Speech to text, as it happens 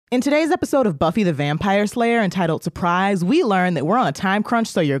In today's episode of Buffy the Vampire Slayer entitled Surprise, we learn that we're on a time crunch,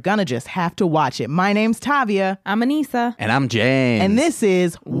 so you're gonna just have to watch it. My name's Tavia. I'm Anissa. And I'm James. And this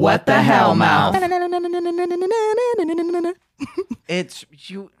is What the Hell Mouth. It's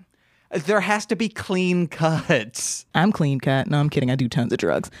you. There has to be clean cuts. I'm clean cut. No, I'm kidding. I do tons of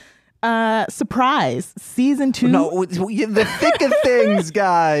drugs. Surprise, season 2. No, the thick of things,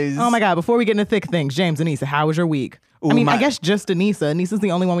 guys. Oh my God, before we get into thick things, James, Anissa, how was your week? Ooh, I guess just Anissa. Anissa's the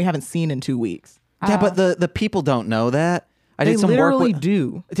only one we haven't seen in 2 weeks. Yeah, but the people don't know that. I They did some literally work.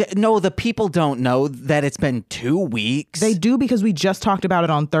 do. No, the people don't know that it's been 2 weeks. They do because we just talked about it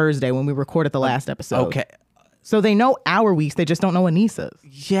on Thursday when we recorded the last episode. Okay. So they know our weeks, they just don't know Anissa's.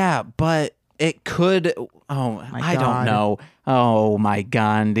 Yeah, but it could. Oh, I don't know. Oh my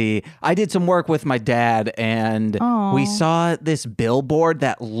Gandhi. I did some work with my dad and we saw this billboard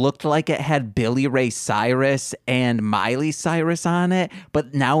that looked like it had Billy Ray Cyrus and Miley Cyrus on it.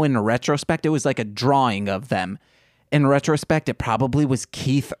 But now in retrospect, it was like a drawing of them. In retrospect, it probably was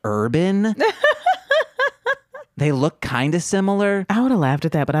Keith Urban. They look kind of similar. I would have laughed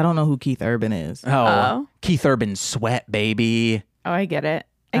at that, but I don't know who Keith Urban is. Oh, Keith Urban Sweat, baby. Oh, I get it.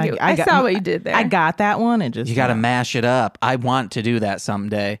 I saw what you did there. I got that one. And just You got to mash it up. I want to do that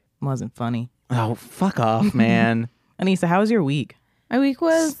someday. wasn't funny. Oh, fuck off, man. Anissa, how was your week? My week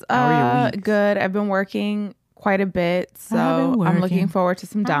was How are your weeks? good. I've been working quite a bit, so I've been I'm looking working. forward to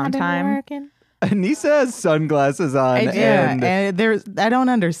some downtime. Anissa has sunglasses on. I do. And I don't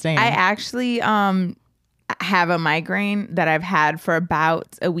understand. I actually have a migraine that I've had for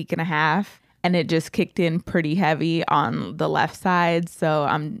about a week and a half, and it just kicked in pretty heavy on the left side. So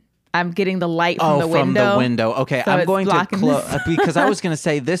I'm getting the light from the window. From the window. Okay, So I'm it's going to blocking close this. because I was going to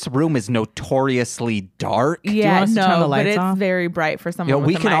say this room is notoriously dark. Yeah, want us to no, turn the but lights it's off? very bright for someone. Yeah, with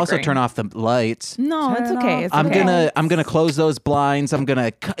we a can also migraine. turn off the lights. No, Turn it's it okay. off. It's Okay. I'm gonna close those blinds. I'm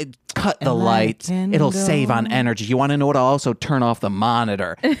gonna cut the lights. can It'll go. save on energy. You want to know what? I'll also turn off the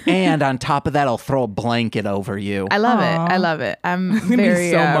monitor, and on top of that, I'll throw a blanket over you. I love Aw. it. I love it. I'm be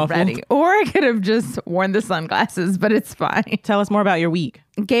very so muffled. ready. Or I could have just worn the sunglasses, but it's fine. Tell us more about your week.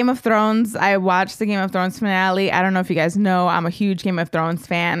 Game of Thrones. I watched the Game of Thrones finale. I don't know if you guys know, I'm a huge Game of Thrones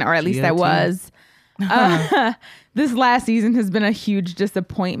fan, or at least I GOT. was. This last season has been a huge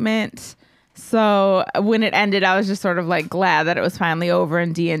disappointment. So when it ended, I was just sort of like glad that it was finally over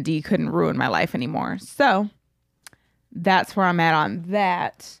and D&D couldn't ruin my life anymore. So that's where I'm at on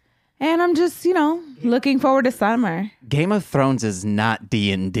that. And I'm just, looking forward to summer. Game of Thrones is not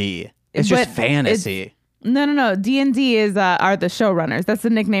D&D. It's just But fantasy. No. D&D are the showrunners. That's the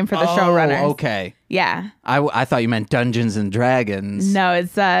nickname for the showrunners. Okay. Yeah. I thought you meant Dungeons and Dragons. No,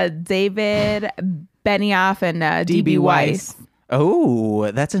 it's David Benioff and D.B. Weiss.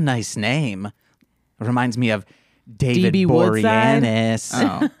 Oh, that's a nice name. Reminds me of David D.B. Woodside? Boreanaz.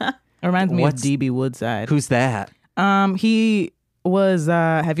 Oh. It reminds me of What's- D.B. Woodside. Who's that? He was,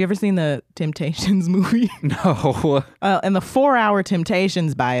 have you ever seen the Temptations movie? No. In the 4-hour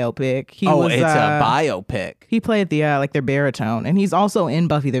Temptations biopic, he was, It's a biopic. he played the, their baritone, and he's also in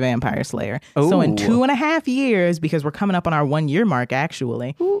Buffy the Vampire Slayer. So in Ooh. 2.5 years, because we're coming up on our 1-year mark,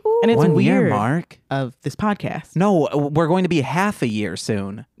 actually, and it's 1 year weird mark? of this podcast. No, we're going to be half a year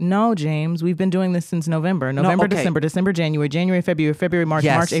soon. No, James, we've been doing this since November, okay. December, January, February, March,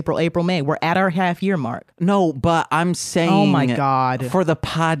 Yes. April, May. We're at our half-year mark. No, but I'm saying Oh my God. for the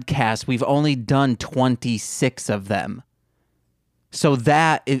podcast, we've only done 26 of them. So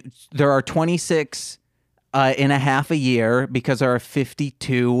there are 26 in a half a year because there are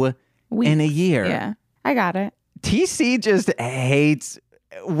 52 in a year. Yeah, I got it. TC just hates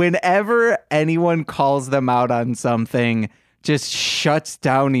whenever anyone calls them out on something, just shuts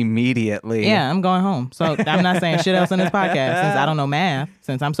down immediately. Yeah, I'm going home. So I'm not saying shit else in this podcast since I don't know math,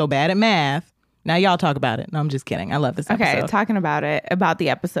 since I'm so bad at math. Now y'all talk about it. No, I'm just kidding. I love this episode. Okay, talking about the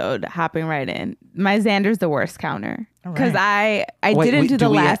episode, hopping right in. My Xander's the worst counter. Because I didn't do the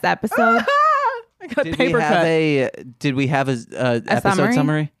last episode. I got a Did paper cut. Did we have a episode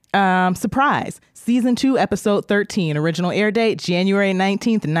summary? Surprise. Season 2, episode 13. Original air date, January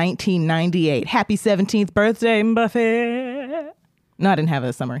 19th, 1998. Happy 17th birthday, Buffy. No, I didn't have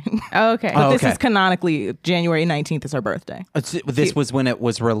a summary. Okay. But this is canonically, January 19th is her birthday. This was when it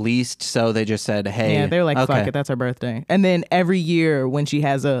was released, so they just said, hey. Yeah, they're like, okay. fuck it, that's her birthday. And then every year when she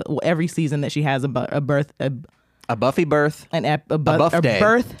has every season that she has a Buffy birth. a birthday.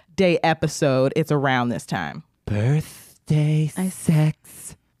 birthday episode, it's around this time. Birthday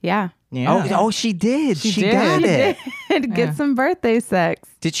sex. Yeah. Yeah. Oh, she did. She did. got She it. Did get some birthday sex.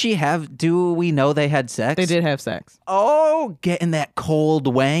 Did she have, do we know they had sex? They did have sex. Oh, getting that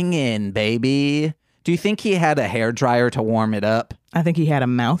cold wang in, baby. Do you think he had a hairdryer to warm it up? I think he had a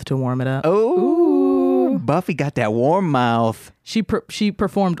mouth to warm it up. Oh, Buffy got that warm mouth. She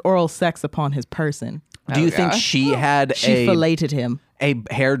performed oral sex upon his person. Do you think she had She filleted him. a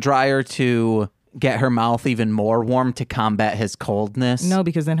hairdryer to get her mouth even more warm to combat his coldness? No,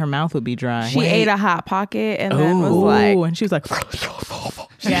 because then her mouth would be dry. She ate a Hot Pocket and then was like, and she was like,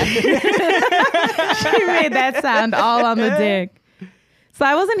 yeah. She made that sound all on the dick. So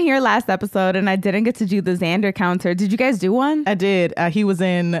I wasn't here last episode and I didn't get to do the Xander counter. Did you guys do one? I did. He was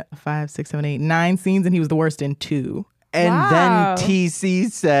in 5, 6, 7, 8, 9 scenes and he was the worst in 2. And Wow. then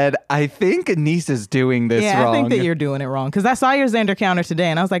TC said, I think Anissa's doing this wrong. I think that you're doing it wrong. Because I saw your Xander counter today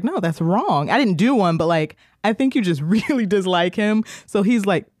and I was like, no, that's wrong. I didn't do one, but like, I think you just really dislike him. So he's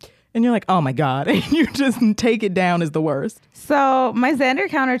like, and you're like, oh my God. And you just take it down as the worst. So my Xander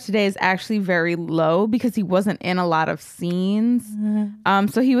counter today is actually very low because he wasn't in a lot of scenes.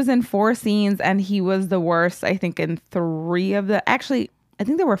 So he was in 4 scenes and he was the worst, I think, in 3 of the... Actually, I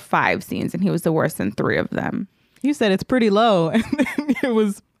think there were 5 scenes and he was the worst in 3 of them. You said it's pretty low. And then it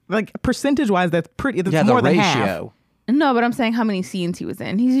was like percentage-wise, that's pretty. That's more than half. No, but I'm saying how many scenes he was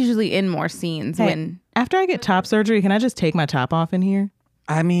in. He's usually in more scenes when... After I get top surgery, can I just take my top off in here?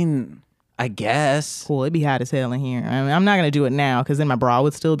 I mean, I guess. Cool, it'd be hot as hell in here. I mean, I'm not going to do it now because then my bra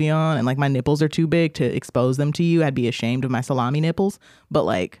would still be on and like my nipples are too big to expose them to you. I'd be ashamed of my salami nipples, but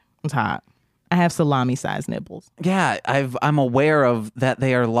like it's hot. I have salami-sized nipples. Yeah, I'm aware of that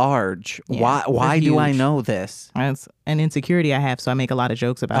they are large. Yeah, Why do I huge. know this? That's an insecurity I have, so I make a lot of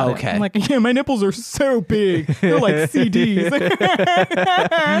jokes about it. Okay. I'm like, yeah, my nipples are so big. They're like CDs.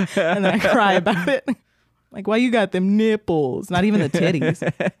 And then I cry about it. Like, why you got them nipples? Not even the titties.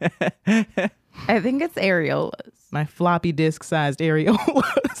 I think it's areolas. My floppy disk-sized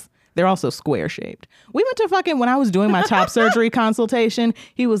areolas. They're also square-shaped. We went to fucking, when I was doing my top surgery consultation,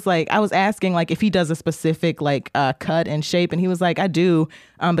 he was like, I was asking like if he does a specific like cut and shape, and he was like, I do,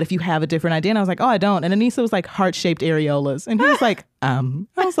 but if you have a different idea, and I was like, oh, I don't. And Anissa was like, heart-shaped areolas. And he was like, I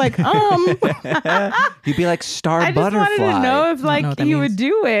was like, You'd be like Star I just Butterfly. wanted to know if like what that he means. would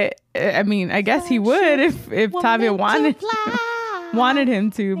do it. I mean, I guess he would if Tavia wanted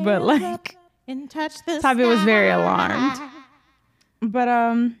him to, but like Tavia was very alarmed. But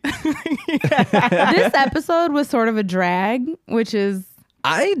this episode was sort of a drag, which is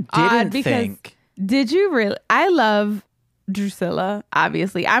I odd didn't because think. did you really? I love Drusilla.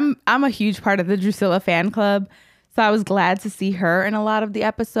 Obviously, I'm a huge part of the Drusilla fan club, so I was glad to see her in a lot of the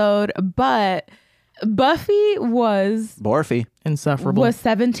episode. But Buffy was insufferable.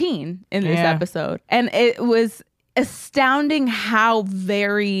 17 in this Yeah. episode, and it was astounding how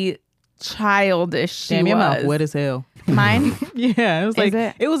very childish she Damn, your mouth was. wet as hell. Mine? Yeah, it was like,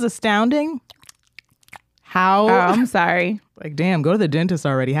 it? it was astounding how, Oh, I'm sorry. like, damn, go to the dentist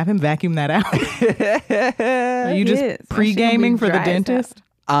already. Have him vacuum that out. Are you just It is. pre-gaming for the Dry as hell. dentist?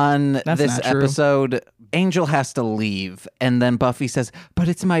 On That's this not true. episode, Angel has to leave, and then Buffy says, but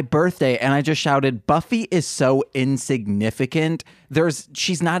it's my birthday. And I just shouted, Buffy is so insignificant.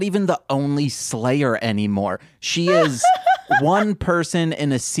 She's not even the only Slayer anymore. She is one person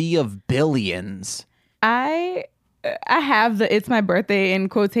in a sea of billions. I have the "it's my birthday" in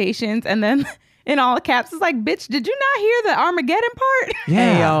quotations, and then in all caps, it's like, bitch, did you not hear the Armageddon part?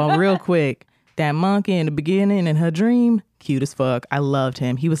 Hey, y'all, real quick. That monkey in the beginning in her dream, cute as fuck. I loved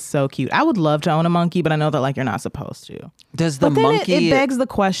him. He was so cute. I would love to own a monkey, but I know that like you're not supposed to. Does the But then monkey... it begs the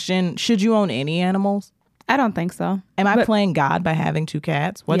question, should you own any animals? I don't think so. Am I But- playing God by having 2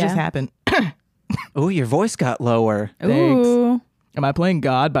 cats? What just Yeah. happened? Oh, your voice got lower. Thanks. Ooh. Am I playing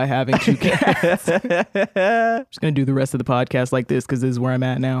God by having 2 cats? I'm just going to do the rest of the podcast like this because this is where I'm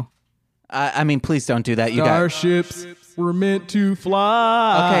at now. I mean, please don't do that. You got... Starships were meant to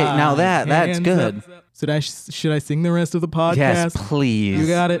fly. Okay, now that's Hands good. up. Should I sing the rest of the podcast? Yes, please. You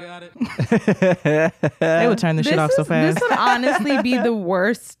got it. They would turn this shit off so fast. This would honestly be the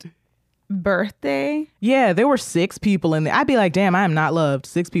worst birthday. Yeah, there were 6 people in there. I'd be like, damn, I am not loved.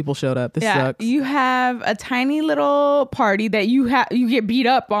 6 people showed up. This sucks. You have a tiny little party that you get beat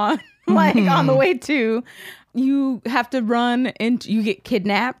up on, like on the way to. You have to run into. You get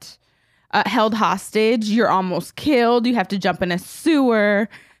kidnapped, held hostage. You're almost killed. You have to jump in a sewer.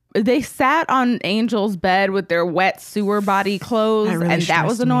 They sat on Angel's bed with their wet sewer body clothes, That really and that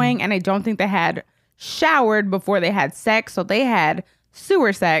was stressed me. annoying. And I don't think they had showered before they had sex, so they had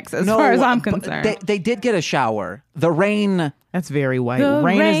sewer sex as far as I'm but concerned. They did get a shower. The rain... That's very white. The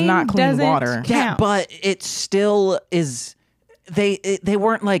Rain is rain not clean doesn't water. count. Yeah, but it still is... they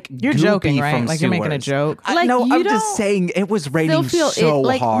weren't like You're goopy joking, right? from Like you're making a sewers. joke. Like, No, you I'm just don't saying it was raining feel so it,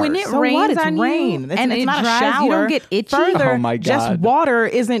 like, hard. when it So rains what? It's on you rain. and it's it not dries, a shower. you don't get itchy. Further, Oh my just God. water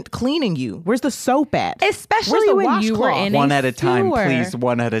isn't cleaning you. Where's the soap at? Especially when you were in one a at a time, sewer. please.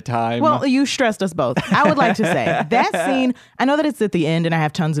 One at a time. Well, you stressed us both. I would like to say that scene, I know that it's at the end and I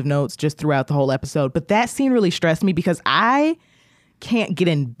have tons of notes just throughout the whole episode, but that scene really stressed me because I can't get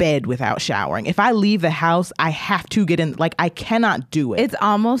in bed without showering. If I leave the house, I have to get in. Like, I cannot do it. It's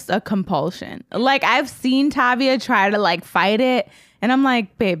almost a compulsion. Like, I've seen Tavia try to like fight it, and I'm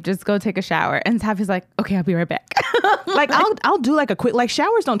like, babe, just go take a shower. And Tavia's like, okay, I'll be right back. like I'll do like a quick, like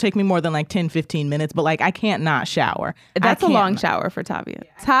showers don't take me more than like 10, 15 minutes, but like I can't not shower. That's I a can't long not. shower for Tavia.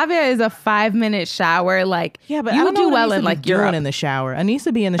 Tavia is a 5-minute shower. Like, Yeah, but you I don't know do what well Anissa in be like doing Europe. in the shower.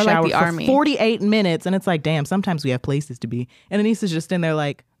 Anissa be in the Or, like, shower the for army. 48 minutes, and it's like, damn. Sometimes we have places to be, and Anissa's just in there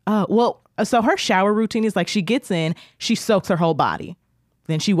like, so her shower routine is like she gets in, she soaks her whole body,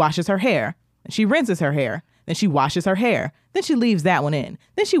 then she washes her hair, and she rinses her hair, then she washes her hair, then she leaves that one in,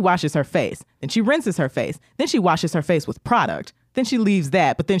 then she washes her face, then she rinses her face, then she washes her face with product. Then she leaves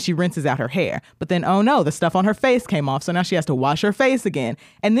that, but then she rinses out her hair. But then, oh no, the stuff on her face came off, so now she has to wash her face again.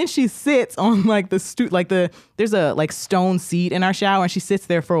 And then she sits on like there's a like stone seat in our shower, and she sits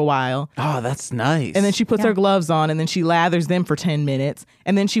there for a while. oh, that's nice. And then she puts her gloves on, and then she lathers them for 10 minutes,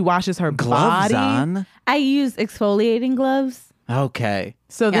 and then she washes her gloves body. on. I use exfoliating gloves. Okay.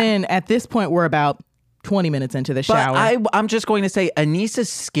 So then at this point, we're about 20 minutes into the But shower. I'm just going to say Anissa's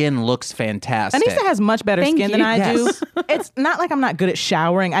skin looks fantastic. Anissa has much better Thank skin than you. I Yes. do. It's not like I'm not good at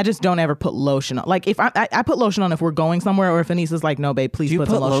showering. I just don't ever put lotion on. Like if I put lotion on if we're going somewhere, or if Anissa's like, no, babe, please Do you put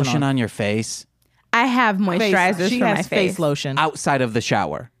put some lotion on your face I have Face- moisturizers she for has my face face. lotion. outside of the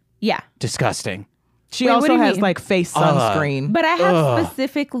shower? Yeah. Disgusting. She Wait, what also do you has mean? like face sunscreen. But I have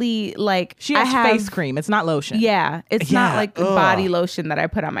specifically like She I has have face cream. It's not lotion. Yeah, it's Yeah, not like ugh. body lotion that I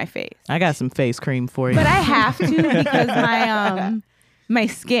put on my face. I got some face cream for you. But I have to because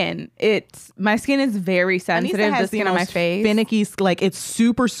my skin is very sensitive. Anissa The has the skin on my most face. finicky, like it's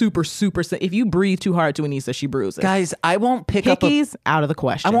super, super, super. If you breathe too hard to Anissa, she bruises. Guys, I won't pick up Hickeys, out of the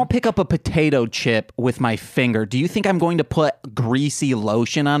question. I won't pick up a potato chip with my finger. Do you think I'm going to put greasy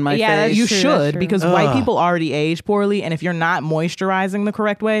lotion on my Yeah, face? You True, that's should, true. because white people already age poorly, and if you're not moisturizing the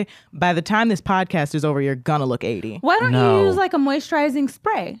correct way, by the time this podcast is over, you're gonna look 80. Why don't No. you use like a moisturizing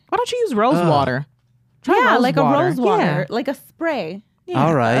spray? Why don't you use rose water? Try Yeah, rose like water. a rose water, Yeah. like a spray. Yeah,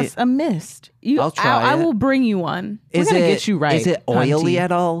 All right. a mist. I'll try I it. will bring you one. We're gonna get you right, Is it oily hunty.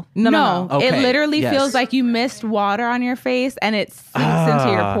 at all? No. Okay, It literally yes. feels like you missed water on your face and it sinks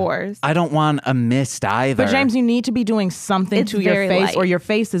into your pores. I don't want a mist either. But James, you need to be doing something It's to your very face, light. or your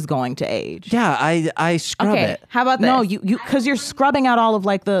face is going to age. Yeah, I scrub Okay, it. how about this? No, you because you're scrubbing out all of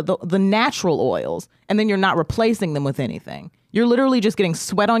like the natural oils, and then you're not replacing them with anything. You're literally just getting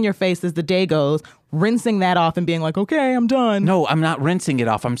sweat on your face as the day goes, rinsing that off and being like, okay, I'm done. No, I'm not rinsing it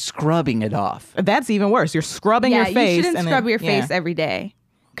off. I'm scrubbing it off. That's even worse. You're scrubbing yeah, your face. you shouldn't and scrub then- your face yeah. every day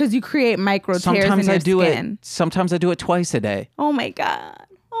because you create micro tears in Sometimes your I do skin. it. Sometimes I do it twice a day. Oh my god.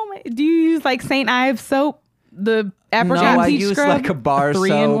 Oh my. Do you use like St. Ives soap? The apricot No, I peach use scrub? like a bar 3-in-1?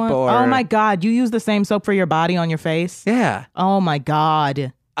 soap or. Oh my God, you use the same soap for your body on your face? Yeah. Oh my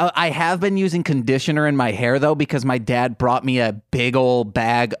God. I have been using conditioner in my hair though because my dad brought me a big old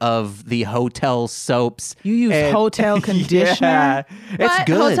bag of the hotel soaps. You use And- hotel conditioner? Yeah, it's But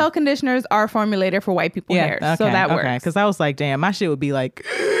good. hotel conditioners are formulated for white people hair, so that works. Okay, because I was like, damn, my shit would be like,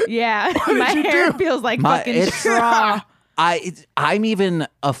 Yeah, my hair feels like fucking it's- straw. I'm even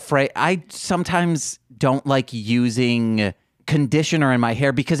afraid. I sometimes don't like using conditioner in my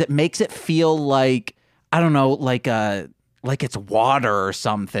hair because it makes it feel like I don't know, like it's water or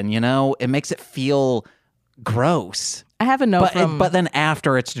something. You know, it makes it feel gross. I have a note But from. but then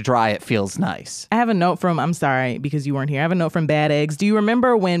after it's dry, it feels nice. I have a note from. I'm sorry because you weren't here. I have a note from Bad Eggs. Do you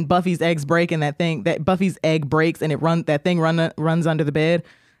remember when Buffy's eggs break and that Buffy's egg breaks and runs under the bed?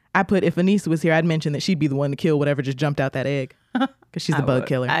 I put if Anissa was here, I'd mention that she'd be the one to kill whatever just jumped out that egg because she's the bug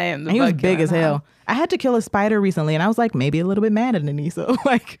killer. I am the And he was bug big killer as hell. now. I had to kill a spider recently, and I was like maybe a little bit mad at Anissa.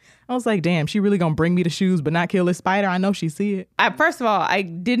 Like I was like, damn, she really gonna bring me the shoes but not kill this spider? I know she see it. First of all, I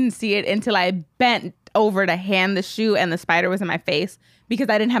didn't see it until I bent over to hand the shoe and the spider was in my face because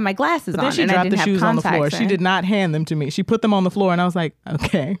I didn't have my glasses But on then she and I dropped didn't the have shoes on the floor. contacts She in. did not hand them to me. She put them on the floor, and I was like,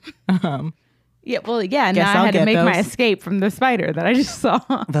 okay. Yeah, well, yeah. Guess Now I I'll had to get make my those. escape from the spider that I just saw.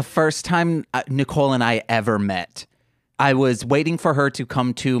 The first time Nicole and I ever met, I was waiting for her to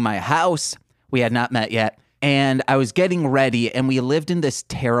come to my house. We had not met yet. And I was getting ready, and we lived in this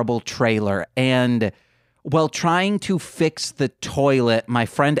terrible trailer. And while trying to fix the toilet, my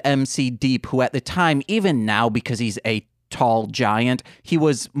friend MC Deep, who at the time, even now, because he's a tall giant. He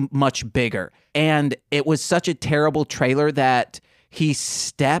was much bigger. And it was such a terrible trailer that he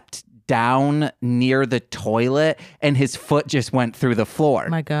stepped down near the toilet and his foot just went through the floor.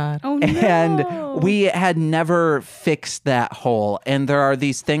 My God. Oh, no. And we had never fixed that hole. And there are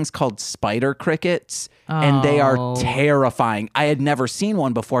these things called spider crickets, and they are terrifying. I had never seen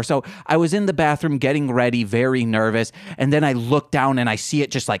one before. So I was in the bathroom getting ready, very nervous. And then I look down and I see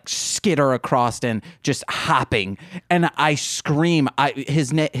it just like skitter across and just hopping. And I scream.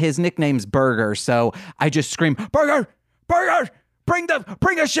 His nickname's Burger. So I just scream, Burger! Burger! Bring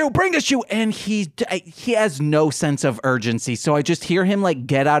a shoe. And he has no sense of urgency. So I just hear him like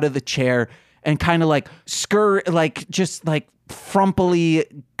get out of the chair and kind of like just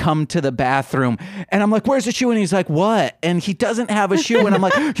frumpily come to the bathroom. And I'm like, where's the shoe? And he's like, what? And he doesn't have a shoe. And I'm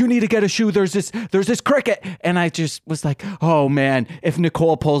like, you need to get a shoe. There's this cricket. And I just was like, oh man, if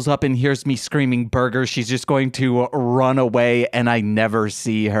Nicole pulls up and hears me screaming Burger, she's just going to run away and I never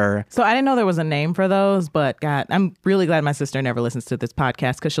see her. So I didn't know there was a name for those, but God, I'm really glad my sister never listens to this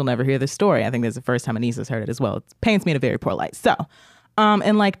podcast because she'll never hear this story. I think this is the first time Anissa's heard it as well. It paints me in a very poor light. So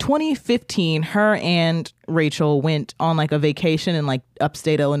in like 2015, her and Rachel went on like a vacation in like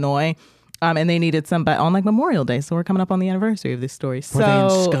upstate Illinois. And they needed somebody on like Memorial Day. So we're coming up on the anniversary of this story. Were they in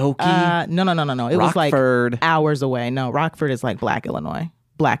Skokie? No. It was like hours away. No, Rockford is like Black Illinois,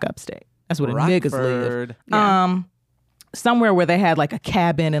 Black upstate. That's what niggas live. Yeah. Somewhere where they had like a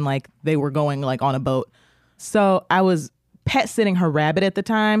cabin and like they were going like on a boat. So I was pet sitting her rabbit at the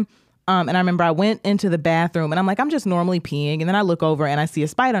time. And I remember I went into the bathroom and I'm like, I'm just normally peeing. And then I look over and I see a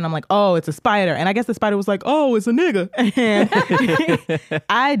spider and I'm like, oh, it's a spider. And I guess the spider was like, oh, it's a nigga. And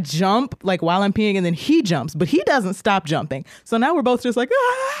I jump like while I'm peeing and then he jumps, but he doesn't stop jumping. So now we're both just like,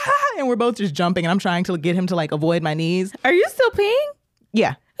 ah, and we're both just jumping and I'm trying to get him to like avoid my knees. Are you still peeing?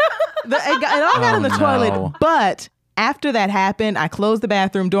 Yeah. It all got in the toilet. But after that happened, I closed the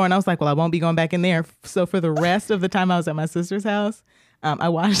bathroom door and I was like, well, I won't be going back in there. So for the rest of the time I was at my sister's house, I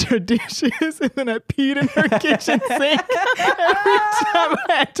washed her dishes and then I peed in her kitchen sink every time I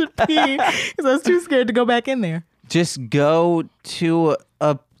had to pee because I was too scared to go back in there. Just go to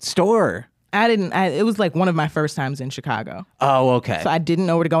a store. It was like one of my first times in Chicago. Oh, okay. So I didn't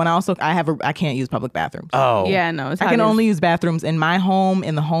know where to go. And also, I can't use public bathrooms. Oh. Yeah, no. I can only use bathrooms in my home,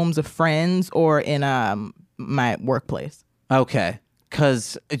 in the homes of friends, or in my workplace. Okay.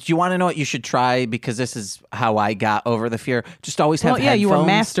 Because do you want to know what you should try? Because this is how I got over the fear. Just always have headphones. You were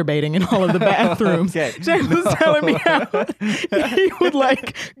masturbating in all of the bathrooms. Okay. James was telling me how he would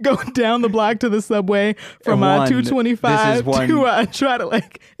like go down the block to the subway from 225 to try to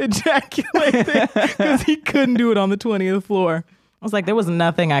like ejaculate because he couldn't do it on the 20th floor. I was like, there was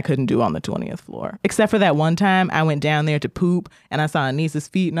nothing I couldn't do on the 20th floor. Except for that one time I went down there to poop and I saw Anissa's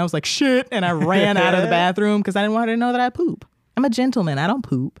feet and I was like, shit. And I ran out of the bathroom because I didn't want her to know that I poop. I'm a gentleman. I don't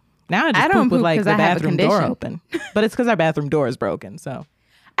poop. Now I just poop with like the bathroom door open. But it's because our bathroom door is broken. So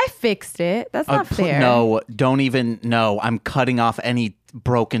I fixed it. That's not fair. No, don't even. No, I'm cutting off any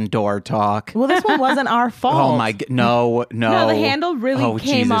broken door talk. Well, this one wasn't our fault. Oh my god! No. No, the handle really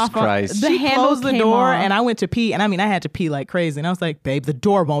came Jesus off. Christ. She closed the door and I went to pee. And I mean, I had to pee like crazy. And I was like, babe, the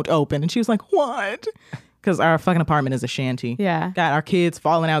door won't open. And she was like, what? Because our fucking apartment is a shanty. Yeah. Got our kids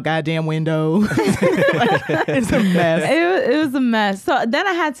falling out goddamn windows. It's a mess. It was a mess. So then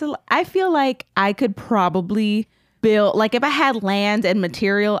I feel like I could probably build, like if I had land and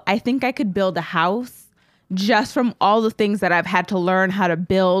material, I think I could build a house just from all the things that I've had to learn how to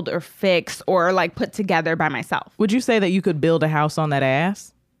build or fix or like put together by myself. Would you say that you could build a house on that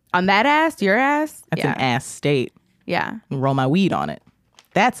ass? On that ass? Your ass? That's an ass state. Yeah. Roll my weed on it.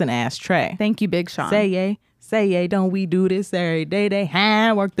 That's an ass tray. Thank you, Big Sean. Say yay, don't we do this every day? They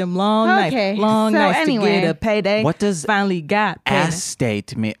work them long nights to get a payday. What does finally got payday? Ass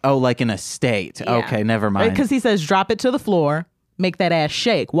state mean? Oh, like an estate. Yeah. Okay, never mind. Because he says drop it to the floor, make that ass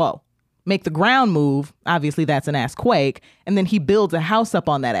shake. Whoa. Make the ground move. Obviously, that's an ass quake. And then he builds a house up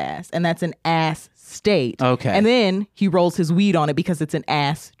on that ass, and that's an ass state. Okay. And then he rolls his weed on it because it's an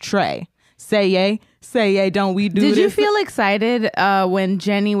ass tray. Say yay, don't we do this? Did you feel excited when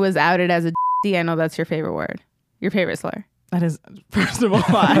Jenny was outed as a D? I know that's your favorite word. Your favorite slur. That is, first of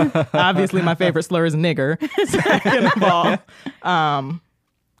all, obviously my favorite slur is nigger. Second of all,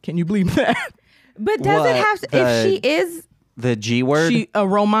 can you believe that? But does it have to, if she is the G word? She a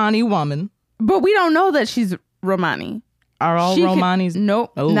Romani woman. But we don't know that she's Romani. Are all Romanis?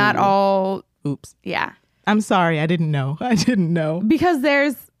 Nope, not all. Oops. Yeah. I'm sorry, I didn't know. Because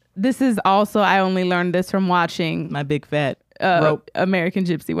this is also, I only learned this from watching my big fat American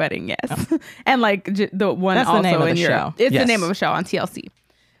Gypsy Wedding, yes. And like the one that's also the name of in the Europe. show. It's the name of a show on TLC.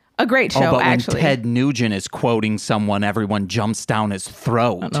 A great show, but actually. when Ted Nugent is quoting someone, everyone jumps down his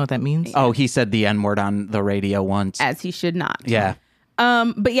throat. I don't know what that means. Oh, he said the N-word on the radio once. As he should not. Yeah.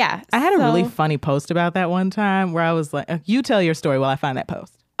 But yeah. I had a really funny post about that one time where I was like, you tell your story while I find that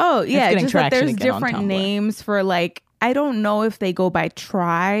post. Oh, yeah. It's getting Just that traction there's again on different Tumblr. names for like, I don't know if they go by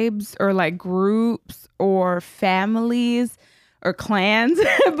tribes or like groups or families or clans,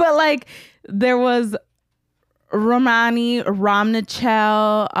 but like there was Romani,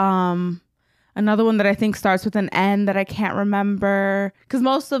 Ramnichel, another one that I think starts with an N that I can't remember. Because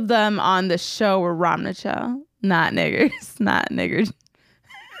most of them on the show were Ramnichel, not niggers, not niggers.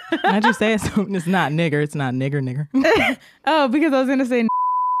 How'd you say it? So it's not nigger. It's not nigger. Oh, because I was going to say and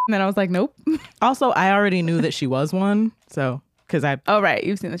then I was like, nope. Also, I already knew that she was one. So, because Oh, right.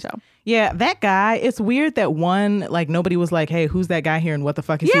 You've seen the show. Yeah, that guy, it's weird that one, like nobody was like, hey, who's that guy here and what the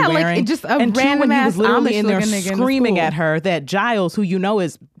fuck is he wearing? Like just a and two, when he was random-ass literally in there Amish-looking nigga in the screaming school. at her, that Giles, who you know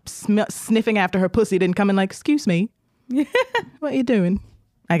is sniffing after her pussy, didn't come in like, excuse me. What you doing?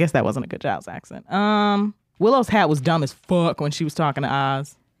 I guess that wasn't a good Giles accent. Willow's hat was dumb as fuck when she was talking to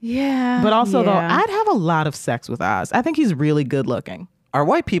Oz. Yeah. But also, though, I'd have a lot of sex with Oz. I think he's really good looking. Are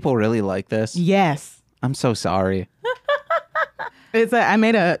white people really like this? Yes. I'm so sorry. I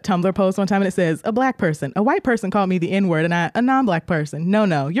made a Tumblr post one time and it says, a black person, a white person called me the N-word and I, a non-black person.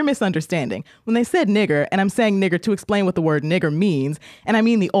 No, you're misunderstanding. When they said nigger, and I'm saying nigger to explain what the word nigger means, and I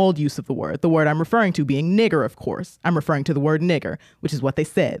mean the old use of the word I'm referring to being nigger, of course. I'm referring to the word nigger, which is what they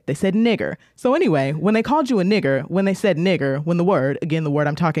said. They said nigger. So anyway, when they called you a nigger, when they said nigger, when the word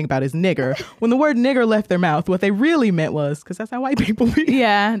I'm talking about is nigger, when the word nigger left their mouth, what they really meant was, because that's how white people be.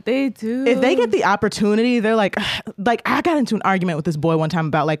 Yeah, they do. If they get the opportunity, they're like I got into an argument with this boy one time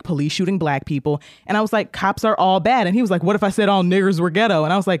about like police shooting black people. And I was like, cops are all bad. And he was like, what if I said all niggers were ghetto?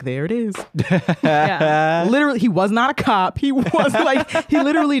 And I was like, there it is. Yeah. Literally, he was not a cop. He was like, he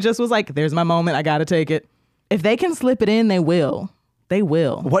literally just was like, there's my moment. I got to take it. If they can slip it in, they will. They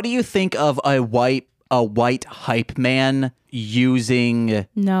will. What do you think of a white hype man using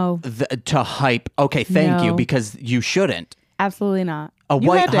No, to hype? Okay, thank you, No. because you shouldn't. absolutely not.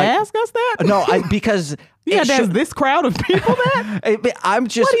 You had to ask us that? No, because You had to ask this crowd of people that? I'm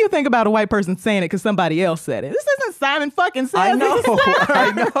just. What do you think about a white person saying it because somebody else said it? This isn't Simon fucking says. I know. This is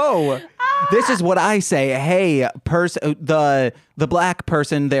I know. This is what I say. Hey, the black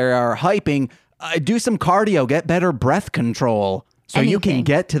person they are hyping. Do some cardio. Get better breath control, so you can Anything.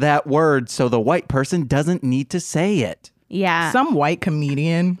 get to that word. So the white person doesn't need to say it. Yeah. Some white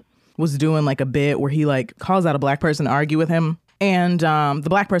comedian was doing like a bit where he like calls out a black person to argue with him. And the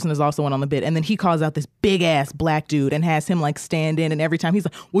black person is also one on the bit. And then he calls out this big ass black dude and has him like stand in. And every time he's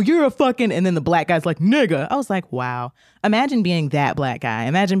like, well, you're a fucking. And then the black guy's like, nigga. I was like, wow. Imagine being that black guy.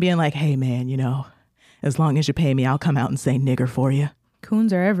 Imagine being like, hey, man, you know, as long as you pay me, I'll come out and say nigger for you.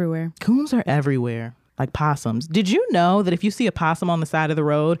 Coons are everywhere. Coons are everywhere. Like possums. Did you know that if you see a possum on the side of the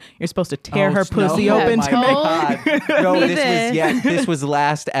road, you're supposed to tear her pussy no. open Oh to my make? God. No, Me this was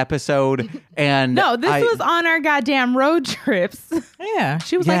last episode, and No, this was on our goddamn road trips. Yeah,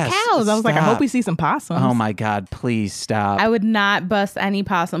 she was Yes, like cows. I was like, I stop. hope we see some possums. Oh my God! Please stop. I would not bust any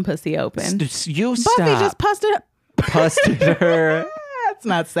possum pussy open. You Buffy stop. just Busted her. That's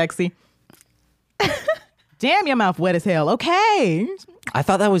not sexy. Damn, your mouth wet as hell. Okay. I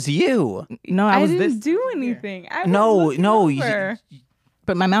thought that was you. No, I was didn't this. do anything. I was No, looking no, over.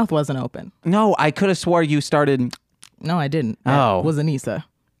 But my mouth wasn't open. No, I could have swore you started. No, I didn't. That Oh. was Anissa.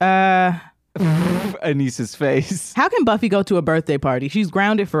 Anissa's face. How can Buffy go to a birthday party? She's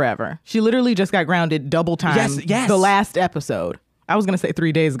grounded forever. She literally just got grounded double time Yes. the last episode. I was going to say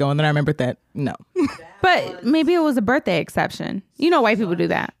 3 days ago, and then I remembered that. No. But maybe it was a birthday exception. You know, white people do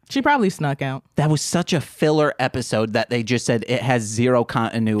that. She probably snuck out. That was such a filler episode that they just said it has zero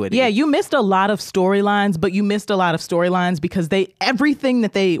continuity. Yeah, you missed a lot of storylines, but you missed a lot of storylines because everything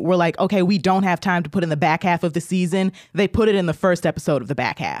that they were like, okay, we don't have time to put in the back half of the season, they put it in the first episode of the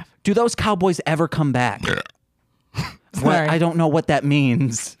back half. Do those cowboys ever come back? Sorry. I don't know what that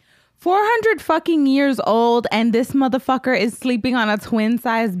means. 400 fucking years old, and this motherfucker is sleeping on a twin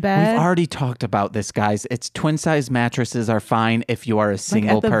size bed. We've already talked about this, guys. It's twin size mattresses are fine if you are a Like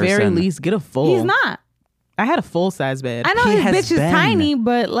single at the person. very least, get a full. He's not. I had a full size bed. I know He his has bitch is been. tiny,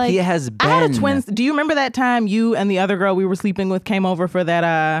 but like He has been. I had a twin. Do you remember that time you and the other girl we were sleeping with came over for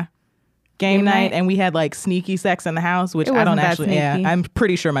that game night, night? and we had like sneaky sex in the house, which It I don't wasn't that actually. Yeah, sneaky. I'm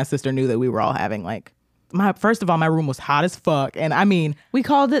pretty sure my sister knew that we were all having like. First of all, my room was hot as fuck, and I mean, we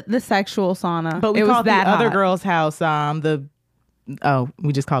called it the sexual sauna. but we it called was that the other hot. girl's house the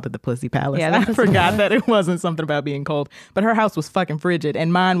we just called it the Pussy Palace. Yeah, the I Pussy forgot that it wasn't something about being cold. But her house was fucking frigid,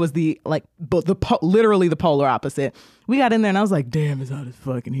 and mine was literally the polar opposite. We got in there, and I was like, "Damn, it's hot as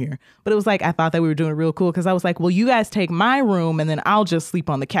fucking here." But it was like I thought that we were doing it real cool because I was like, "Well, you guys take my room, and then I'll just sleep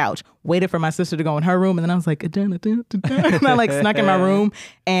on the couch." Waited for my sister to go in her room, and then I was like, and I like snuck in my room,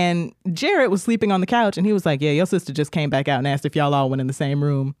 and Jared was sleeping on the couch, and he was like, "Yeah, your sister just came back out and asked if y'all all went in the same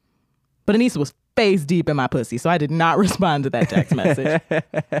room." But Anissa was face deep in my pussy, so I did not respond to that text message.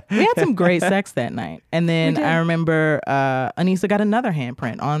 We had some great sex that night. And then I remember Anissa got another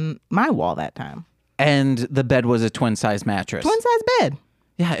handprint on my wall that time. And the bed was a twin-size mattress. Twin-size bed.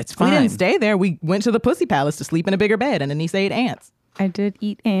 Yeah, it's fine. We didn't stay there. We went to the Pussy Palace to sleep in a bigger bed, and Anissa ate ants. I did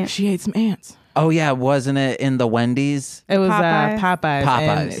eat ants. She ate some ants. Oh, yeah, wasn't it in the Wendy's? It was Popeyes. Popeyes.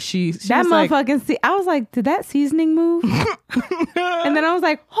 Popeyes. And she That was like, motherfucking I was like, did that seasoning move? And then I was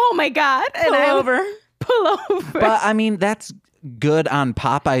like, oh my God. And pull over. But, I mean, that's good on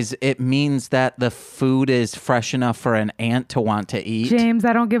Popeyes. It means that the food is fresh enough for an ant to want to eat. James,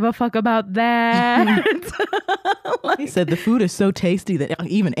 I don't give a fuck about that. he said the food is so tasty that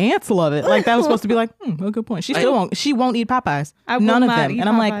even ants love it. Like that was supposed to be like, a good point. She still won't. She won't eat Popeyes. I will None of not them. eat And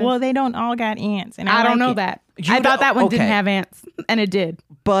I'm like, Popeyes. well, they don't all got ants. And I don't like know it. that. You I thought don't- that one didn't okay. have ants, and it did.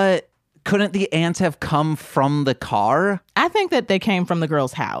 But couldn't the ants have come from the car? I think that they came from the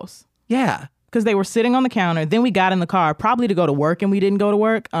girl's house Yeah. because they were sitting on the counter. Then we got in the car, probably to go to work, and we didn't go to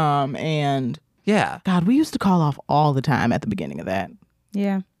work. And Yeah. God, we used to call off all the time at the beginning of that.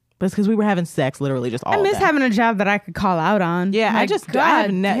 Yeah. But it's because we were having sex literally just all I miss day. having a job that I could call out on. Yeah, Like,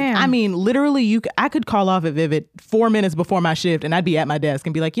 damn. I mean, literally, I could call off at Vivid 4 minutes before my shift, and I'd be at my desk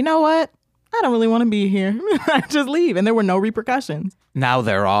and be like, you know what? I don't really want to be here. I just leave, and there were no repercussions. Now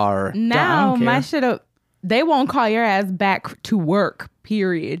there are. Now care. my shit up. They won't call your ass back to work.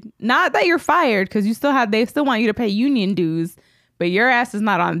 Period. Not that you're fired because they still want you to pay union dues, but your ass is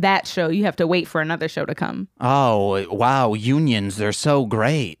not on that show. You have to wait for another show to come. Oh, wow. Unions, they're so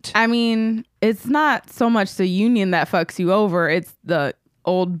great. I mean, it's not so much the union that fucks you over. It's the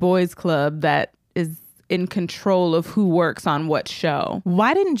old boys club that is in control of who works on what show.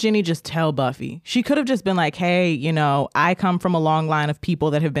 Why didn't Jenny just tell Buffy? She could have just been like, hey, I come from a long line of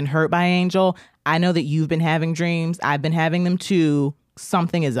people that have been hurt by Angel. I know that you've been having dreams. I've been having them too.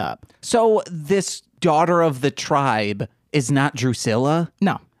 Something is up. So this daughter of the tribe is not Drusilla?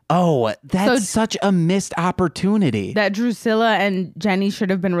 No. Oh, that's So- such a missed opportunity. That Drusilla and Jenny should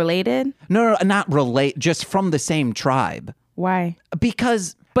have been related? No, not relate, just from the same tribe. Why?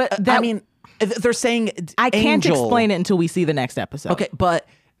 Because, But I mean, they're saying I can't Angel. explain it until we see the next episode. Okay, but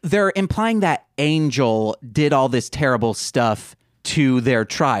they're implying that Angel did all this terrible stuff to their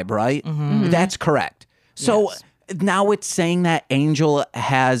tribe, right? That's correct. So Yes. now it's saying that Angel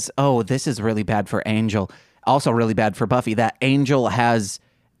has, this is really bad for Angel. Also really bad for Buffy, that Angel has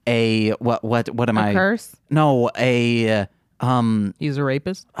a, what am I? Curse? No, a, He's a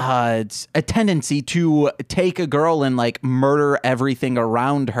rapist? it's a tendency to take a girl and like murder everything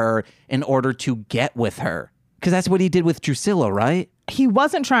around her in order to get with her. Because that's what he did with Drusilla, right? He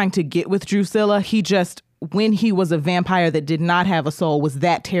wasn't trying to get with Drusilla. He just, when he was a vampire that did not have a soul, was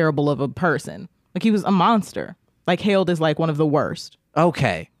that terrible of a person. Like he was a monster. Like hailed as like one of the worst.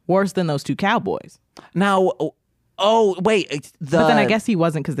 Okay. Worse than those two cowboys. Now, wait. But then I guess he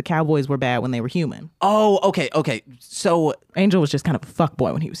wasn't because the cowboys were bad when they were human. Oh, okay. So Angel was just kind of a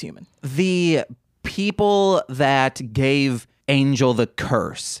fuckboy when he was human. the people that gave Angel the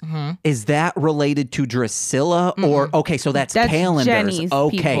curse, is that related to Drusilla or okay? So that's That's Palander's. Jenny's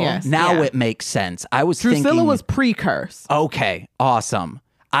Okay, people. Yes. now Yeah. it makes sense. I was Drusilla thinking was pre-curse. okay, awesome.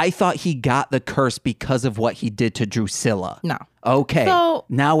 I thought he got the curse because of what he did to Drusilla. No. Okay, So-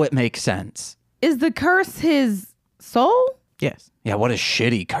 now it makes sense. Is the curse his soul? Yes. Yeah, what a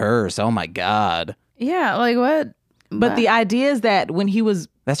shitty curse. Oh my god. Yeah, like what? But the idea is that when he was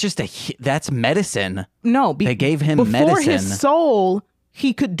That's just that's medicine. They gave him before medicine. his soul,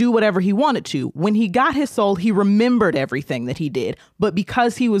 he could do whatever he wanted to. When he got his soul, he remembered everything that he did. But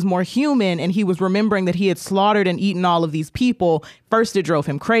because he was more human and he was remembering that he had slaughtered and eaten all of these people, first it drove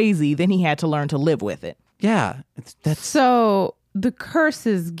him crazy. Then he had to learn to live with it. Yeah, that's So the curse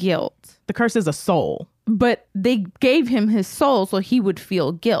is guilt, The curse is a soul, but they gave him his soul so he would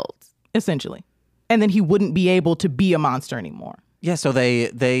feel guilt. essentially. And then he wouldn't be able to be a monster anymore. yeah. So they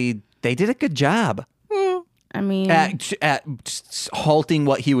did a good job I mean, at halting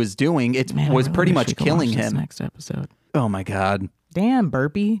what he was doing. It was pretty much killing him. Next episode. Oh my god, Damn,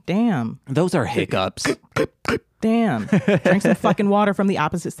 burpee. Damn. those are hiccups. Damn. Drink some fucking water from the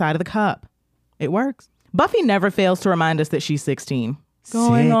opposite side of the cup. It works. Buffy never fails to remind us that she's 16.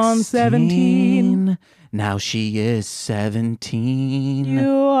 Going on 17. Now she is 17. You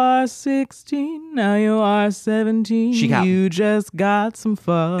are 16. Now you are 17. You just got some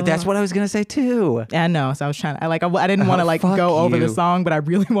fun. That's what I was going to say too. I know. So I was trying to, I didn't want to go over the song, but I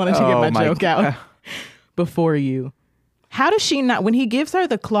really wanted to get my joke out before you. How does she not, when he gives her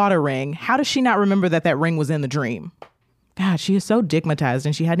the Claudia ring, how does she not remember that ring was in the dream? God, she is so dickmatized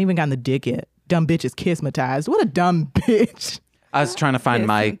and she hadn't even gotten the dick yet. Dumb bitch is kissmatized. What a dumb bitch. I was trying to find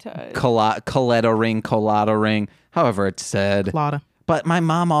my Coletta ring, however it's said. Claudia. But my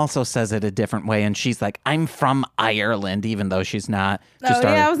mom also says it a different way, and she's like, I'm from Ireland, even though she's not.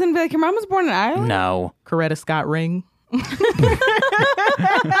 I was going to be like, your mom was born in Ireland? No. Coretta Scott ring.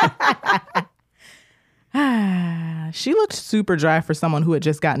 She looked super dry for someone who had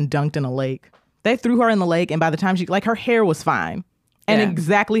just gotten dunked in a lake. They threw her in the lake, and by the time her hair was fine. And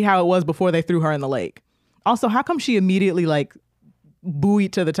exactly how it was before they threw her in the lake. Also, how come she immediately,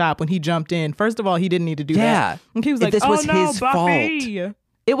 buoyed to the top when he jumped in? First of all, he didn't need to do that. And he was like, this was his Buffy. fault.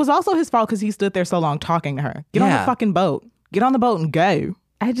 It was also his fault because he stood there so long talking to her. Get on the fucking boat. Get on the boat and go.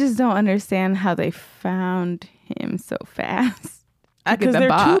 I just don't understand how they found him so fast. Because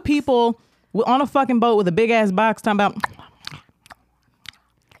there are two people on a fucking boat with a big ass box talking about...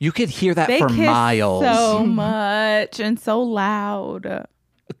 You could hear that for miles. So much and so loud.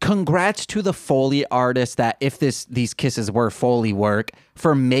 Congrats to the Foley artist that if these kisses were Foley work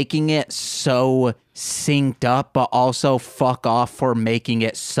for making it so synced up, but also fuck off for making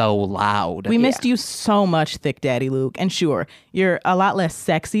it so loud. We missed you so much, Thick Daddy Luke. And sure, you're a lot less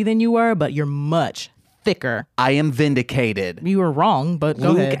sexy than you were, but you're much thicker. I am vindicated. You were wrong, but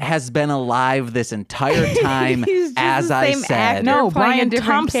go ahead. Luke has been alive this entire time, as I said. No, Brian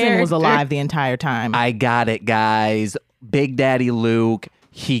Thompson was alive the entire time. I got it, guys. Big Daddy Luke.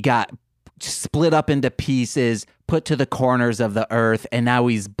 He got split up into pieces, put to the corners of the earth, and now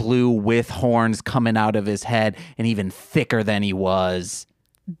he's blue with horns coming out of his head and even thicker than he was.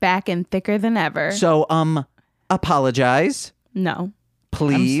 Back and thicker than ever. So, apologize. No.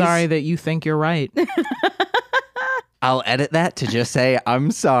 Please. I'm sorry that you think you're right. I'll edit that to just say,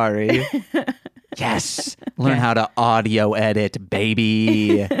 I'm sorry. Yes. Learn how to audio edit,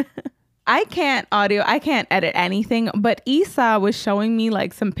 baby. I can't edit anything, but Issa was showing me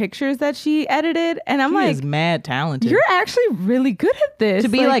some pictures that she edited, and I'm she is mad talented. You're actually really good at this. To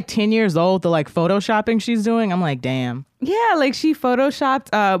be 10 years old, the photoshopping she's doing, I'm like, damn. Yeah, she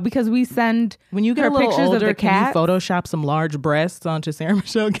photoshopped because we send when you get her a little pictures older, of the cat. Can you Photoshop some large breasts onto Sarah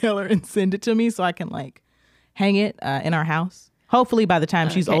Michelle Gellar and send it to me so I can hang it in our house? Hopefully by the time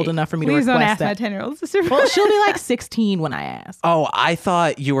she's old enough for me to request that. Please don't ask my 10-year-old sister. Well, she'll be 16 when I ask. Oh, I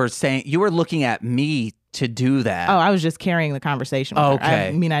thought you were saying you were looking at me to do that. Oh, I was just carrying the conversation with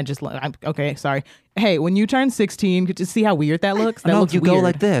okay. her. Okay, sorry. Hey, when you turn 16, could you see how weird that looks? That looks you weird. Go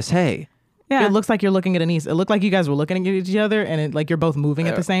like this. Hey. Yeah. It looks like you're looking at Anise. It looked like you guys were looking at each other and you're both moving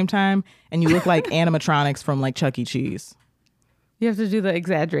at the same time. And you look like animatronics from Chuck E. Cheese. You have to do the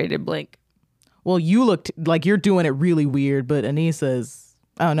exaggerated blink. Well, you looked like you're doing it really weird, but Anissa's...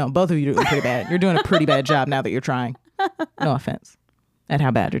 Oh, no, both of you are doing pretty bad. You're doing a pretty bad job now that you're trying. No offense at how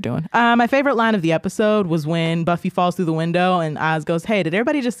bad you're doing. My favorite line of the episode was when Buffy falls through the window and Oz goes, hey, did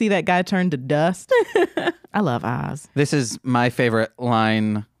everybody just see that guy turn to dust? I love Oz. This is my favorite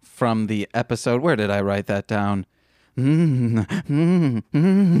line from the episode. Where did I write that down? Oh,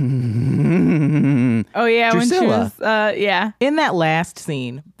 yeah, Drusilla. when she was, yeah. In that last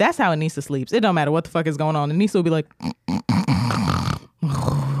scene, that's how Anissa sleeps. It don't matter what the fuck is going on. Anissa will be like...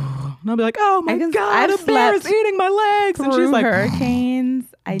 And I'll be like, oh my God, a bear is eating my legs. And she's like, hurricanes.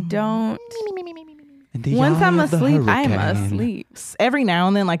 I don't. Once I'm asleep, I'm asleep. Every now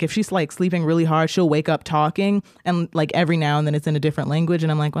and then, if she's sleeping really hard, she'll wake up talking. And every now and then it's in a different language.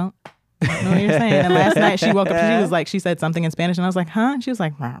 And I'm like, well, I know what you're saying. And last night she woke up, she said something in Spanish. And I was like, huh? And she was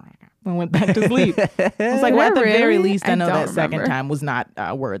like, and went back to sleep. I was like, well, at the very least, I know that second time was not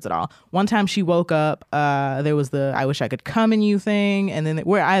words at all. One time she woke up, there was the I wish I could come in you thing. And then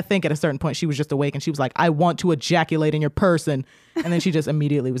where I think at a certain point she was just awake and she was like, I want to ejaculate in your person. And then she just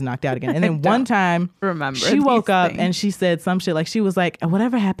immediately was knocked out again. And then one time she woke up and she said some shit she was like,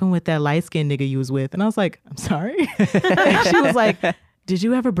 whatever happened with that light-skinned nigga you was with? And I was like, I'm sorry. And she was like, did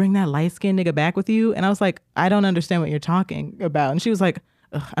you ever bring that light-skinned nigga back with you? And I was like, I don't understand what you're talking about. And she was like,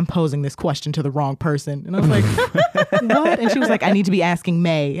 I'm posing this question to the wrong person. And I was like, what? And she was like, I need to be asking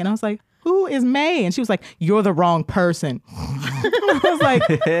May. And I was like, who is May? And she was like, you're the wrong person. I was like,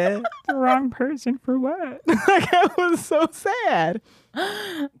 the wrong person for what? I was so sad.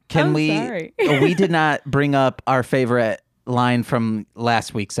 We did not bring up our favorite line from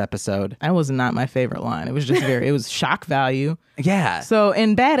last week's episode. That was not my favorite line. It was just it was shock value. Yeah. So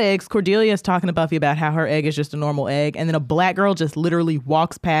in Bad Eggs, Cordelia is talking to Buffy about how her egg is just a normal egg. And then a black girl just literally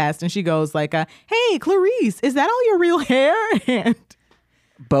walks past and she goes like, hey, Clarice, is that all your real hair? And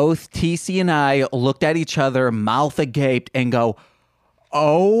both TC and I looked at each other, mouth agape, and go,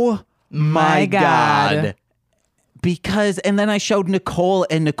 oh my God. Because, and then I showed Nicole,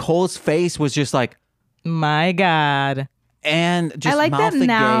 and Nicole's face was just like, my God. And just I like mouth that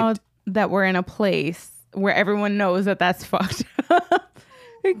now agape. that we're in a place where everyone knows that that's fucked up.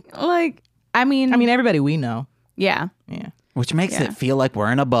 Like, I mean, everybody we know. yeah, Which makes it feel like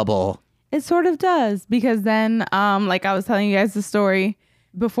we're in a bubble. it sort of does, because then, like I was telling you guys the story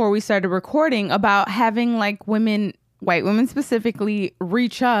before we started recording about having like women, white women specifically,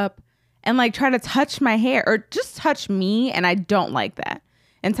 reach up and like try to touch my hair or just touch me, and I don't like that.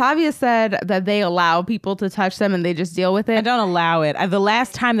 And Tavia said that they allow people to touch them and they just deal with it. I don't allow it. The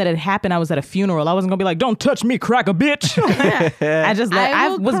last time that it happened, I was at a funeral. I wasn't gonna be like, "Don't touch me, cracker bitch."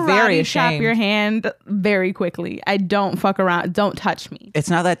 I was very ashamed. Chop your hand very quickly. I don't fuck around. Don't touch me. It's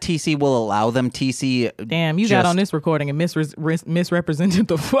not that TC will allow them. TC, damn, you got on this recording and misrepresented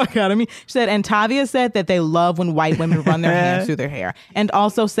the fuck out of me. She said, and Tavia said that they love when white women run their hands through their hair and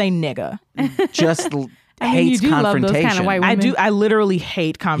also say nigga. Just you hates do love confrontation. those kind of white women. I do. I literally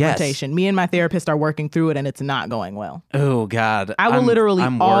hate confrontation. Yes. Me and my therapist are working through it, and it's not going well. Oh God, I will literally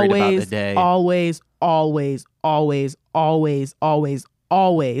I'm worried about the day. always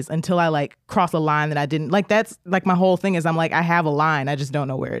until I like cross a line that I didn't like. That's like my whole thing is I'm like, I have a line, I just don't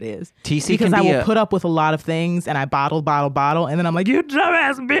know where it is. TC because can I will put up with a lot of things, and I bottle, and then I'm like, you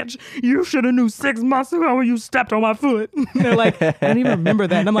dumbass bitch, you should have knew 6 months ago when you stepped on my foot. They're like, I don't even remember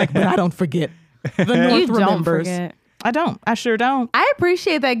that, and I'm like, but I don't forget. The North remembers. Forget. I don't. I sure don't. I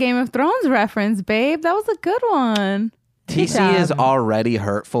appreciate that Game of Thrones reference, babe. That was a good one. TC is already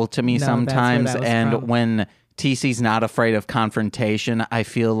hurtful to me sometimes, and when TC's not afraid of confrontation, I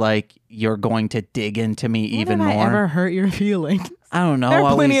feel like you're going to dig into me even more. Have I ever hurt your feelings? I don't know. There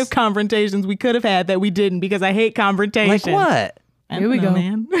are plenty of confrontations we could have had that we didn't because I hate confrontation. Like what? Here we go,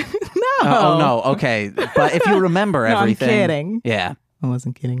 man. No. Oh no. Okay, but if you remember everything, I'm kidding. Yeah. I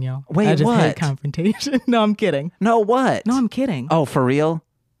wasn't kidding, y'all. Wait, I just what? hate confrontation. No, I'm kidding. No, what? No, I'm kidding. Oh, for real?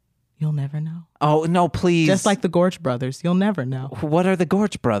 You'll never know. Oh, no, please. Just like the Gorch brothers. You'll never know. What are the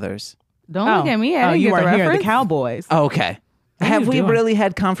Gorch brothers? Don't look at me. I didn't you get the weren't here. reference. The Cowboys. Oh, okay. Have we really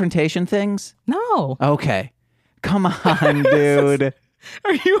had confrontation things? No. Okay. Come on, dude.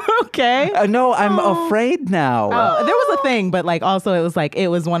 Are you okay? No, I'm afraid now. Oh, there was a thing, but like also it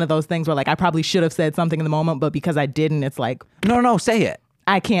was one of those things where like I probably should have said something in the moment, but because I didn't, it's like No, say it.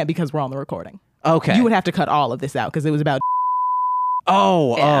 I can't because we're on the recording. Okay. You would have to cut all of this out because it was about.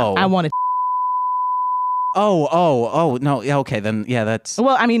 I wanted. No. Okay, then that's.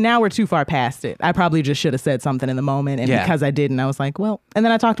 Well, I mean, now we're too far past it. I probably just should have said something in the moment, and because I didn't, I was like, well. And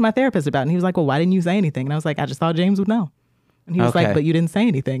then I talked to my therapist about it, and he was like, well, why didn't you say anything? And I was like, I just thought James would know. And he was like, but you didn't say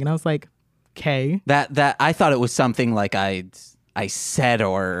anything, and I was like, okay. That I thought it was something like I said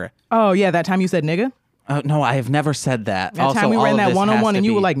or. Oh yeah, that time you said nigga. No, I have never said that. That time we were in that one-on-one and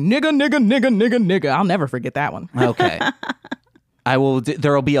you were like, nigga. I'll never forget that one. Okay. I will.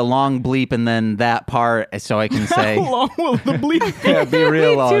 There will be a long bleep and then that part so I can say. How long will the bleep be? It'll be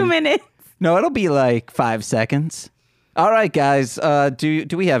real long. 2 minutes. No, it'll be like 5 seconds. All right, guys. Do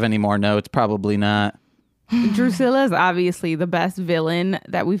we have any more notes? Probably not. Drusilla is obviously the best villain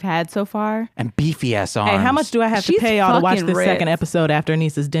that we've had so far. And beefy ass arms. Hey, how much do I have to pay y'all to watch this second episode after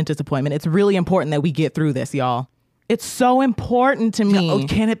Anissa's dentist appointment? It's really important that we get through this, y'all. It's so important to me. Oh,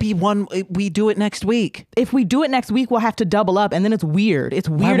 can it be one? We do it next week. If we do it next week, we'll have to double up, and then it's weird. It's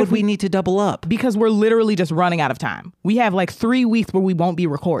weird. Why would we need to double up? Because we're literally just running out of time. We have like 3 weeks where we won't be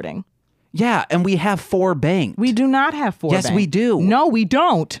recording. Yeah, and we have 4 banked. We do not have 4 Yes, banked. we do. No, we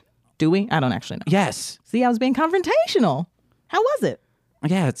don't. Do we? I don't actually know. Yes. See, I was being confrontational. How was it?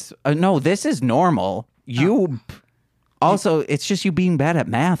 Yeah, it's no. This is normal. Also, it's just you being bad at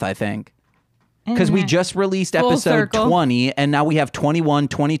math, I think. Because we just released episode 20, and now we have 21,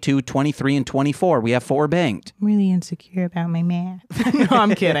 22, 23, and 24. We have 4 banked. I'm really insecure about my math. No,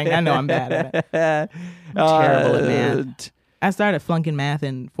 I'm kidding. I know I'm bad at it. I'm terrible at math. I started flunking math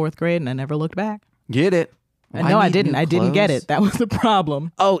in 4th grade, and I never looked back. Get it? No, I didn't. I didn't get it. That was the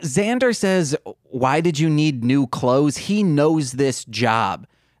problem. Oh, Xander says, why did you need new clothes? He knows this job.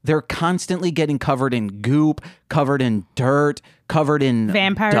 They're constantly getting covered in goop, covered in dirt, covered in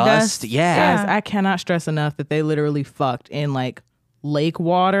vampire dust. Yeah. Guys, I cannot stress enough that they literally fucked in like lake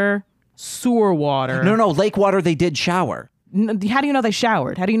water, sewer water. No, lake water, they did shower. How do you know they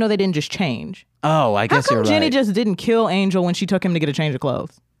showered? How do you know they didn't just change? Oh, I guess How come you're Jenny right. just didn't kill Angel when she took him to get a change of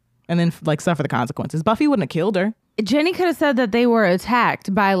clothes? And then like suffer the consequences. Buffy wouldn't have killed her. Jenny could have said that they were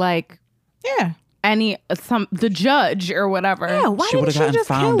attacked by like Yeah. the judge or whatever. Yeah, why She would didn't have she gotten just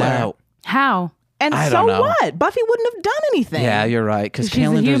found kill her? out. How? And I so don't know. what? Buffy wouldn't have done anything. Yeah, you're right. Because She's a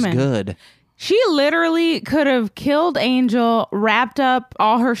Calendar's human. good. She literally could have killed Angel, wrapped up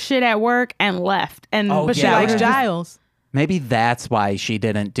all her shit at work, and left. And But she Yeah. likes Just- Giles. Maybe that's why she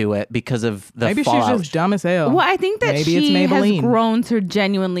didn't do it, because of the Maybe fallout. she's just dumb as hell. Well, I think that Maybe it's she has Maybelline. grown to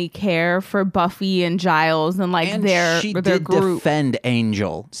genuinely care for Buffy and Giles and like And she their did group. defend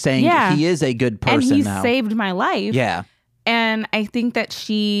Angel, saying Yeah. he is a good And person he now. saved my life. Yeah. And I think that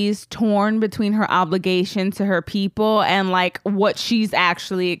she's torn between her obligation to her people and like what she's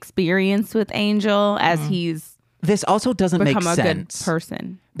actually experienced with Angel as he's This also doesn't make become a good sense.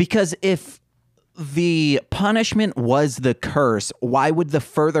 person. Because if the punishment was the curse, why would the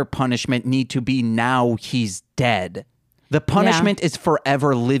further punishment need to be now he's dead? The punishment is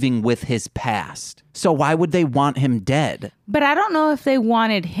forever living with his past. So why would they want him dead? But I don't know if they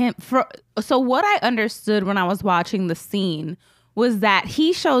wanted him for. So what I understood when I was watching the scene was that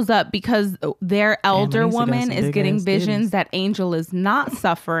he shows up because their elder Lisa got woman some is big getting ass visions titties. that Angel is not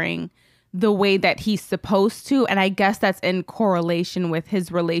suffering the way that he's supposed to. And I guess that's in correlation with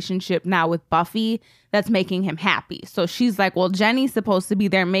his relationship now with Buffy that's making him happy. So she's like, well, Jenny's supposed to be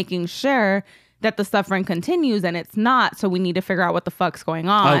there making sure that the suffering continues and it's not. So we need to figure out what the fuck's going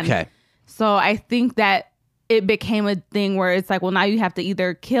on. Okay. So I think that it became a thing where it's like, well, now you have to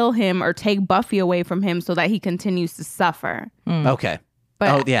either kill him or take Buffy away from him so that he continues to suffer. Okay. But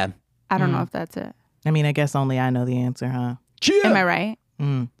Oh, yeah. I don't know if that's it. I mean, I guess only I know the answer, huh? Am I right?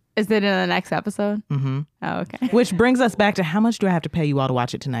 Mm. Is it in the next episode? Mm-hmm. Oh, okay. Which brings us back to how much do I have to pay you all to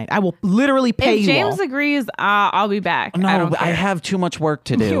watch it tonight? I will literally pay If you James all. agrees, I'll be back. No, I don't I care. have too much work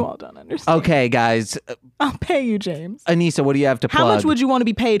to You do. all don't understand. Okay, guys. I'll pay you, James. Anissa, what do you have to plug? How much would you want to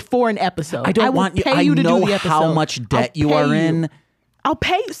be paid for an episode? I don't will want you. pay I you to know do the episode. how much debt I'll you pay are in. I'll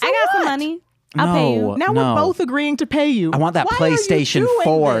pay you. So I got some what? money. I'll pay you. Now No. we're both agreeing to pay you. I want that Why are you PlayStation doing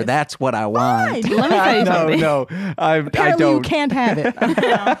 4. this? That's what I want. Fine. Let me tell you something. No, I Apparently you don't. can't have it.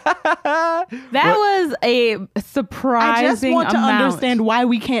 That was a surprising I just want to amount. understand why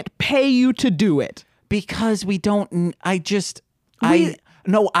we can't pay you to do it. Because we don't. There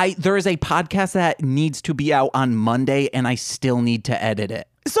is a podcast that needs to be out on Monday, and I still need to edit it.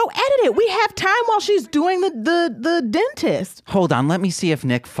 So edit it. We have time while she's doing the dentist. Hold on, let me see if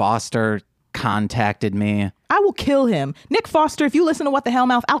Nick Foster contacted me. I will kill him. Nick Foster, if you listen to What the Hell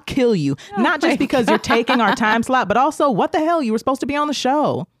Mouth, I'll kill you. Not just because you're taking our time slot, but also, what the hell? You were supposed to be on the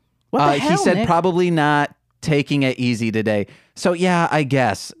show. What the hell, He said Nick? probably not taking it easy today. So yeah, I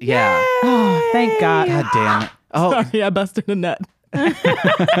guess. Yeah. Oh, thank God. God damn it. Oh, Sorry, I busted a nut. you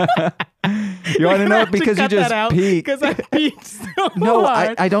want to know because you just peeked. Because I peeked so No,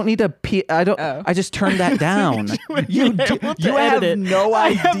 hard. I don't need to pee. I don't. I just turned that down. you have no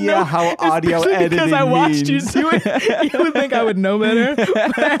idea how audio Especially editing because I watched you means. do it. You would think I would know better,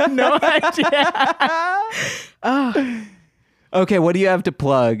 but I have no idea. Okay, what do you have to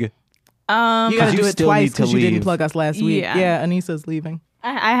plug? You got to you do it still twice need to because you didn't leave. plug us last week. Yeah. Yeah, Anissa's leaving.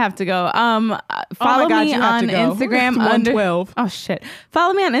 I have to go. Follow God, me you have on to go. Instagram It's under 1:12. Oh shit.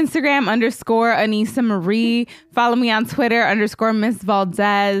 Follow me on Instagram _ Anissa Marie. Follow me on Twitter _ Miss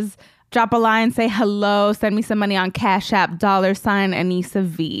Valdez. Drop a line, say hello, send me some money on Cash App $ Anissa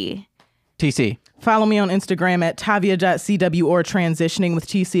V. TC. Follow me on Instagram at tavia.cw or transitioning with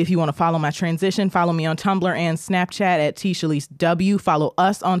TC if you want to follow my transition. Follow me on Tumblr and Snapchat at TShaliceW. Follow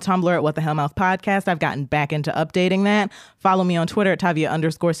us on Tumblr at What the Hell Mouth Podcast. I've gotten back into updating that. Follow me on Twitter at Tavia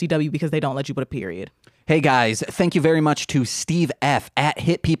 _CW because they don't let you put a period. Hey guys, thank you very much to Steve F at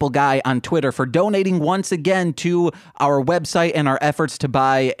Hit People Guy on Twitter for donating once again to our website and our efforts to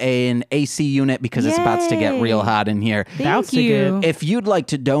buy an AC unit because it's about to get real hot in here. Bouts to Thank you. get. If you'd like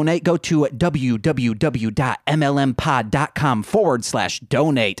to donate, go to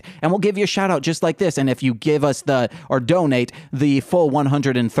www.mlmpod.com/donate and we'll give you a shout out just like this. And if you give us donate the full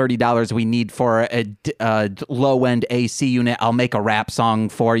 $130 we need for a low end AC unit, I'll make a rap song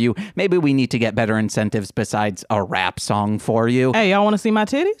for you. Maybe we need to get better incentives besides a rap song for you. Hey, y'all want to see my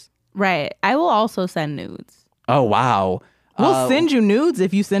titties? Right. I will also send nudes. Oh, wow. We'll send you nudes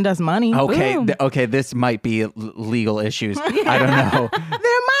if you send us money. Okay, Boom. okay, this might be legal issues. I don't know. They're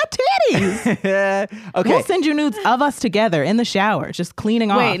my Please. Okay. We'll send you nudes of us together in the shower, just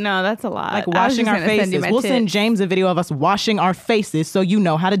cleaning off. Wait, no, that's a lot. Like washing our faces. We'll send James a video of us washing our faces so you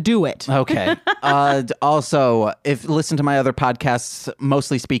know how to do it. Okay. Also, if listen to my other podcasts,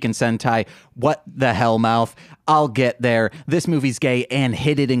 mostly speaking Sentai, What the Hell Mouth, I'll get there. This movie's gay and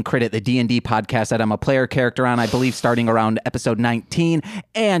Hit It and Crit It, the D&D podcast that I'm a player character on, I believe starting around episode 19.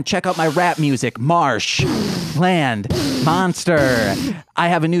 And check out my rap music, Marsh, Land, Monster. I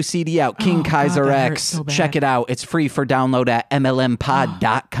have a new CD out, King Kaiser X. So check it out. It's free for download at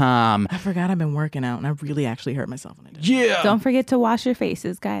mlmpod.com. I forgot I've been working out and I really actually hurt myself when I did. Yeah. Don't forget to wash your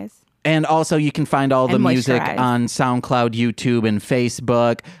faces, guys. And also, you can find all the And music moisturize. on SoundCloud, YouTube, and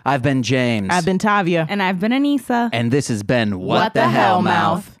Facebook. I've been James. I've been Tavia. And I've been Anissa. And this has been What the Hell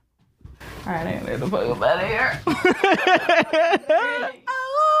Mouth. All right, I gotta get the fuck up out of here.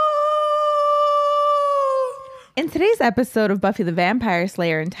 In today's episode of Buffy the Vampire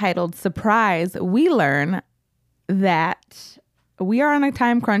Slayer entitled Surprise, we learn that we are on a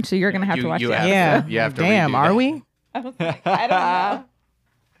time crunch, so you're going to have to watch it. Yeah. You have to Damn, redo are that. we? I don't know.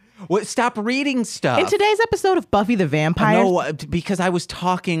 What? Stop reading stuff. In today's episode of Buffy the Vampire... No, because I was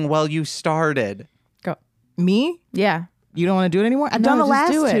talking while you started. Go. Me? Yeah. You don't want to do it anymore? I've No, done the just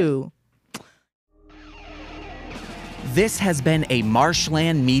last do it. two. This has been a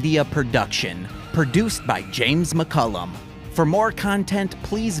Marshland Media production, produced by James McCullum. For more content,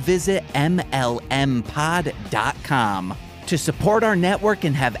 please visit mlmpod.com. To support our network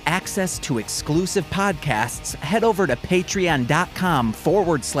and have access to exclusive podcasts, head over to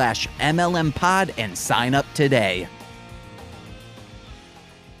patreon.com/MLMpod and sign up today.